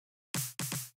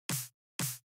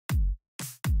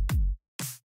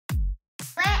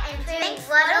think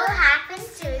what'll happen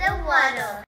to the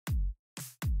Wattle?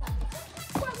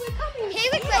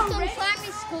 Here at Greythorn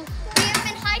Primary School, we have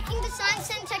been hiking the science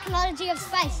and technology of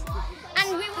space,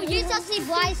 and we will use our seed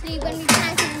wisely when we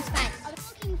plant it in space. I'm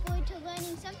looking forward to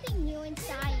learning something new in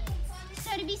science.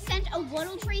 So to be sent a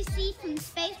wattle tree seed from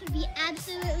space would be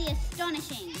absolutely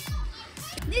astonishing.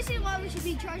 This is why we should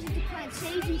be chosen to plant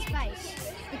seeds in space.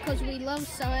 Because we love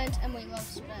science and we love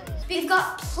space. We've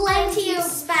got plenty of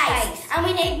space and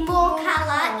we need more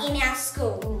colour in our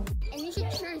school. And you should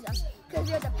choose us because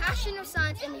we have the passion of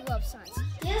science and we love science.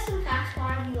 Here are some facts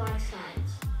why we like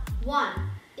science. 1,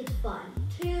 it's fun.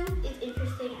 2, it's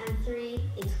interesting. And 3,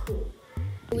 it's cool.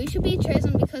 We should be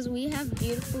chosen because we have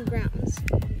beautiful grounds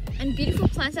and beautiful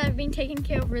plants that have been taken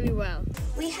care of really well.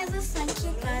 We have a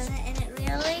funky garden and it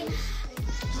really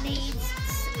needs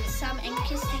some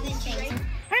interesting things.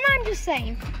 And I'm just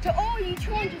saying, to all you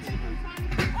chosen,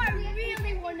 I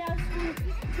really want our school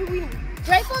to win.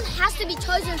 Greythorn has to be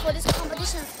chosen for this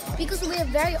competition because we are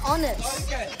very honest.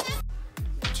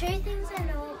 2 things I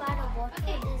know about a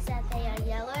wattle is that they are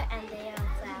yellow and they are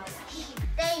flowers.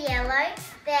 They're yellow,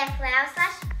 they're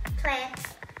flower/plants,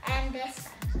 and they're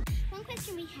sponge. One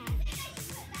question we have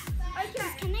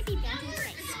is, can they be burnt in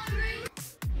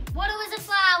space? Wattle is a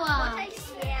flower.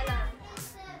 Yellow.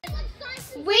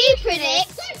 We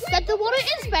predict that the water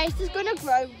in space is going to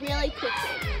grow really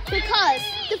quickly because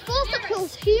the force that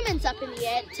pulls humans up in the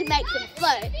air to make them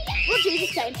float will do the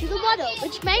same to the wattle,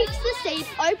 which makes the seed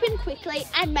open quickly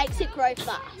and makes it grow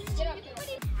fast.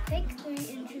 Pick 3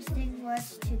 interesting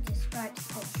words to describe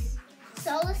space.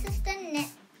 Solar system,